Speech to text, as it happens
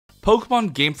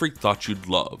Pokemon Game Freak thought you'd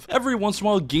love. Every once in a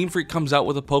while, Game Freak comes out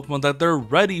with a Pokemon that they're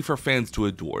ready for fans to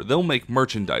adore. They'll make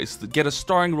merchandise that get a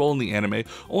starring role in the anime,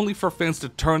 only for fans to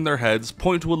turn their heads,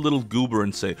 point to a little goober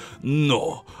and say,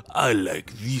 "No, I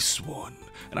like this one."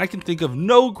 And I can think of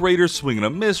no greater swing and a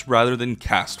miss rather than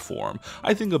cast form.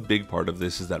 I think a big part of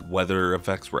this is that weather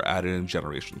effects were added in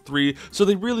Generation 3, so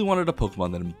they really wanted a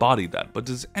Pokemon that embodied that. But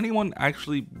does anyone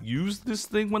actually use this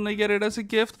thing when they get it as a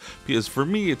gift? Because for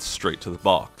me, it's straight to the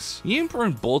box. Yamper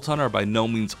and Boltund are by no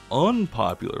means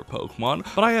unpopular Pokemon,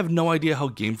 but I have no idea how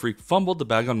Game Freak fumbled the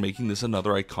bag on making this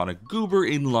another iconic goober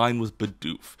in line with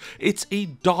Bidoof. It's a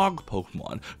dog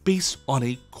Pokemon based on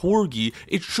a corgi.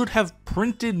 It should have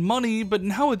printed money, but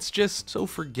now it's just so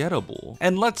forgettable.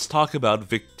 And let's talk about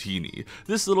Victini.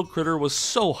 This little critter was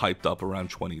so hyped up around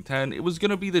 2010, it was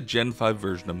gonna be the Gen 5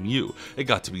 version of Mew. It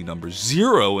got to be number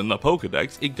 0 in the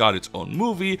Pokedex, it got its own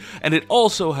movie, and it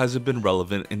also hasn't been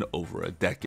relevant in over a decade.